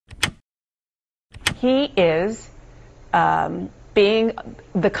He is being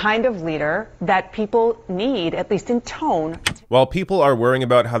the kind of leader that people need, at least in tone. While people are worrying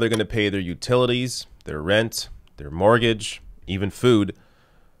about how they're going to pay their utilities, their rent, their mortgage, even food,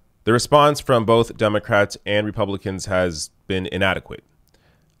 the response from both Democrats and Republicans has been inadequate.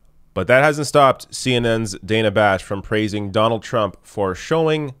 But that hasn't stopped CNN's Dana Bash from praising Donald Trump for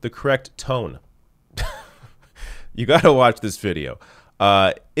showing the correct tone. You got to watch this video.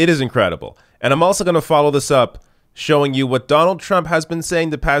 It is incredible. And I'm also going to follow this up showing you what Donald Trump has been saying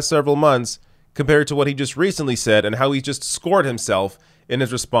the past several months compared to what he just recently said and how he just scored himself in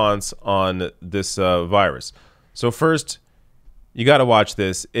his response on this virus. So first, you got to watch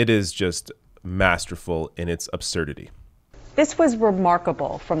this. It is just masterful in its absurdity. This was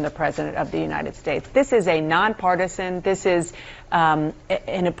remarkable from the President of the United States. This is a nonpartisan. This is an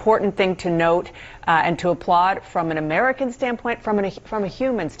important thing to note and to applaud from an American standpoint, from a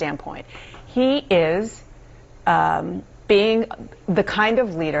human standpoint. He is being the kind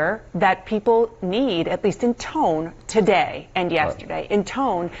of leader that people need, at least in tone today and yesterday, in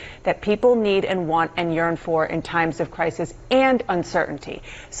tone that people need and want and yearn for in times of crisis and uncertainty.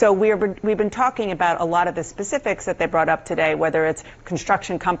 So we've been talking about a lot of the specifics that they brought up today, whether it's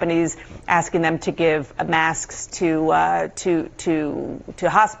construction companies asking them to give masks to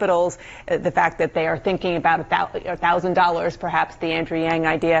hospitals, the fact that they are thinking about $1,000, perhaps the Andrew Yang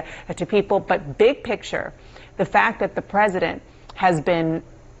idea, to people, but big picture, the fact that the president has been,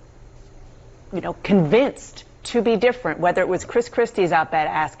 convinced to be different, whether it was Chris Christie's op-ed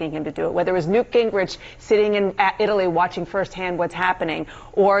asking him to do it, whether it was Newt Gingrich sitting in Italy watching firsthand what's happening,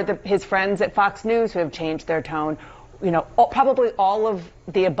 or his friends at Fox News who have changed their tone. Probably all of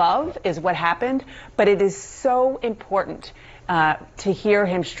the above is what happened, but it is so important to hear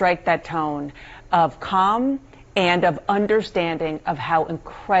him strike that tone of calm and of understanding of how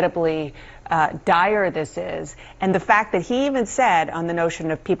incredibly dire this is. And the fact that he even said on the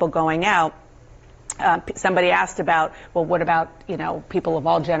notion of people going out, somebody asked about, well, what about, people of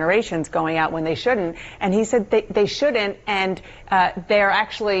all generations going out when they shouldn't? And he said they shouldn't, and they're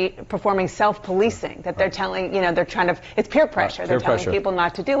actually performing self-policing, that they're telling, they're trying to, it's peer pressure. They're telling people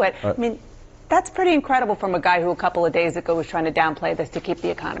not to do it. I mean, that's pretty incredible from a guy who a couple of days ago was trying to downplay this to keep the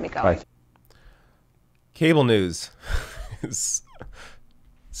economy going. Right. Cable news is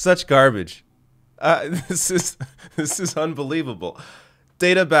such garbage. This is unbelievable.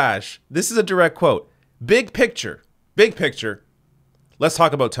 Dana Bash. This is a direct quote. Big picture. Let's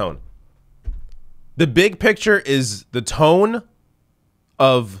talk about tone. The big picture is the tone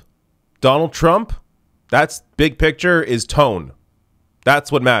of Donald Trump. That's big picture is tone.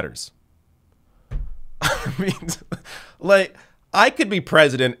 That's what matters. I mean, like, I could be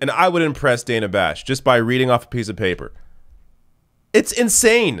president and I would impress Dana Bash just by reading off a piece of paper. It's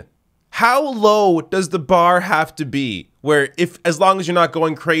insane. How low does the bar have to be where as long as you're not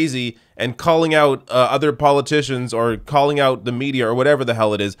going crazy and calling out other politicians or calling out the media or whatever the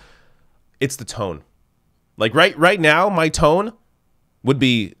hell it is, it's the tone. Like right now, my tone would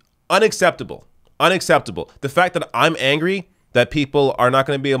be unacceptable. Unacceptable. The fact that I'm angry that people are not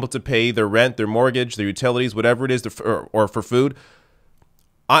going to be able to pay their rent, their mortgage, their utilities, whatever it is, or for food.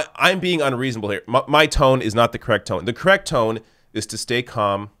 I'm being unreasonable here. My tone is not the correct tone. The correct tone is to stay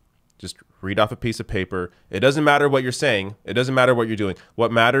calm, just read off a piece of paper. It doesn't matter what you're saying. It doesn't matter what you're doing.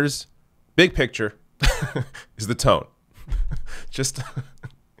 What matters, big picture, is the tone. Just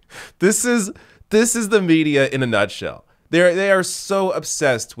this is the media in a nutshell. They are so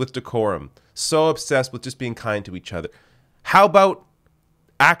obsessed with decorum, so obsessed with just being kind to each other. How about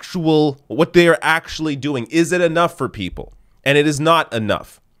what they are actually doing? Is it enough for people? And it is not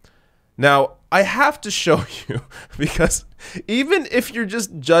enough. Now, I have to show you, because even if you're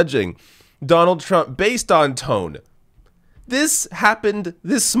just judging Donald Trump based on tone, this happened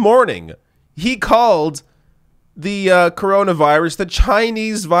this morning. He called the coronavirus the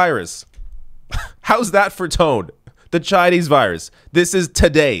Chinese virus. How's that for tone? The Chinese virus. This is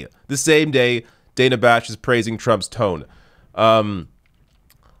today, the same day Dana Bash is praising Trump's tone.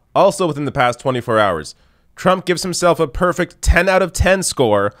 Also within the past 24 hours, Trump gives himself a perfect 10 out of 10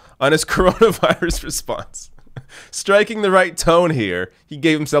 score on his coronavirus response. Striking the right tone here, he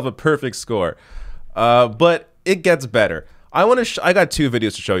gave himself a perfect score. But it gets better. I got two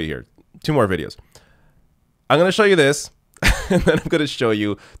videos to show you here. Two more videos. I'm going to show you this, and then I'm going to show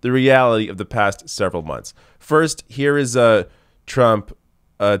you the reality of the past several months. First, here is Trump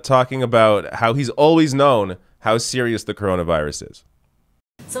talking about how he's always known how serious the coronavirus is.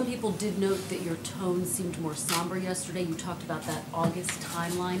 Some people did note that your tone seemed more somber yesterday. You talked about that August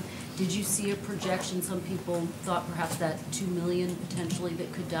timeline. Did you see a projection? Some people thought perhaps that 2 million potentially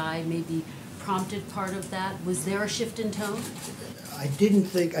that could die maybe prompted part of that. Was there a shift in tone? I didn't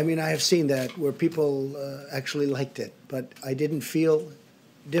think, I mean, I have seen that where people actually liked it, but I didn't feel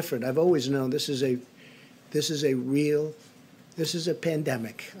different. I've always known this is a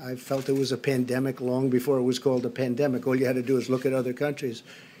pandemic. I felt it was a pandemic long before it was called a pandemic. All you had to do is look at other countries.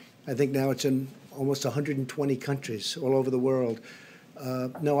 I think now it's in almost 120 countries all over the world.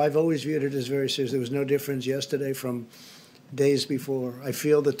 No, I've always viewed it as very serious. There was no difference yesterday from days before. I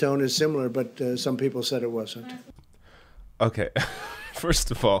feel the tone is similar, but some people said it wasn't. Okay.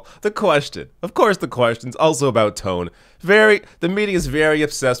 First of all, the question. Of course the question's also about tone. The media is very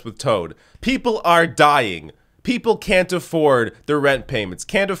obsessed with tone. People are dying. People can't afford their rent payments,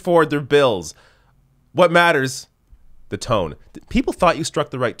 can't afford their bills. What matters? The tone. People thought you struck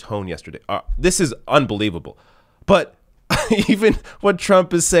the right tone yesterday. This is unbelievable. But even what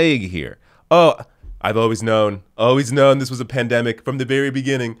Trump is saying here. Oh, I've always known this was a pandemic from the very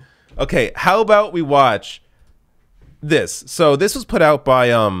beginning. Okay, how about we watch this? So this was put out by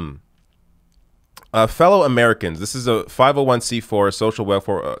Fellow Americans. This is a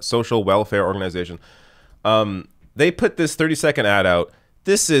 501c4 social welfare organization. They put this 30-second ad out.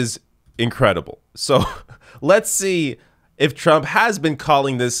 This is incredible. So let's see if Trump has been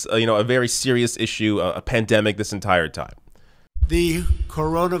calling this, a very serious issue, a pandemic this entire time. The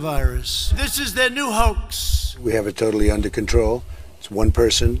coronavirus. This is their new hoax. We have it totally under control. It's one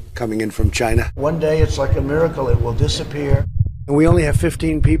person coming in from China. One day it's like a miracle. It will disappear. And we only have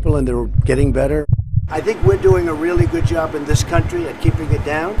 15 people and they're getting better. I think we're doing a really good job in this country at keeping it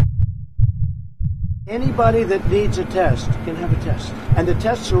down. Anybody that needs a test can have a test. And the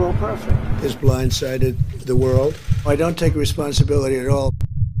tests are all perfect. This blindsided the world. I don't take responsibility at all.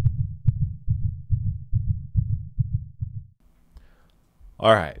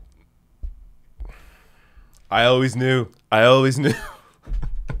 All right. I always knew.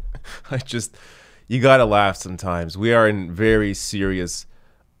 You gotta laugh sometimes. We are in very serious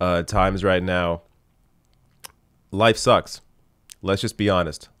times right now. Life sucks. Let's just be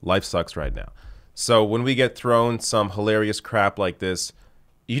honest. Life sucks right now. So when we get thrown some hilarious crap like this,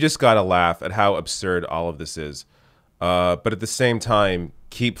 you just gotta laugh at how absurd all of this is. But at the same time,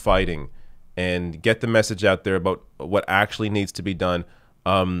 keep fighting and get the message out there about what actually needs to be done.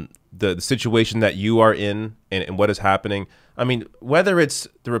 The situation that you are in and what is happening. I mean, whether it's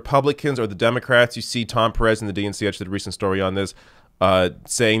the Republicans or the Democrats, you see Tom Perez in the DNC did a recent story on this,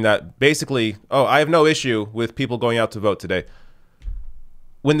 saying that basically, I have no issue with people going out to vote today.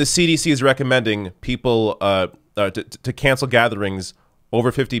 When the CDC is recommending people to cancel gatherings over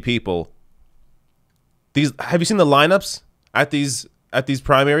 50 people, have you seen the lineups at these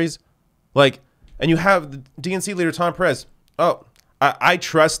primaries? And you have the DNC leader Tom Perez. I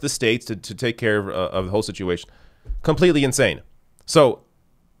trust the states to take care of the whole situation. Completely insane. So,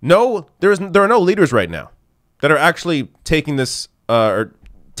 no, there are no leaders right now that are actually taking this or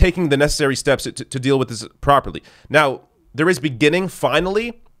taking the necessary steps to deal with this properly. Now, there is beginning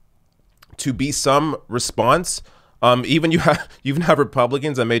finally to be some response. You even have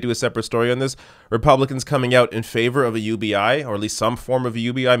Republicans. I may do a separate story on this. Republicans coming out in favor of a UBI, or at least some form of a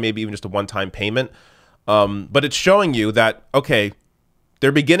UBI, maybe even just a one-time payment. But it's showing you that, okay,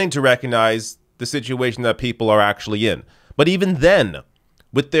 they're beginning to recognize the situation that people are actually in. But even then,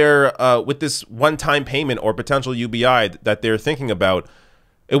 with this one-time payment or potential UBI that they're thinking about,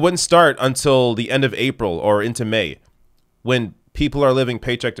 it wouldn't start until the end of April or into May, when people are living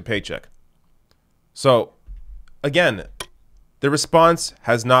paycheck to paycheck. So, again, the response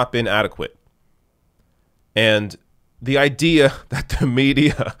has not been adequate. And the idea that the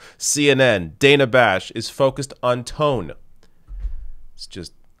media, CNN, Dana Bash, is focused on tone, it's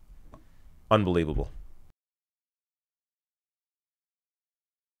just unbelievable.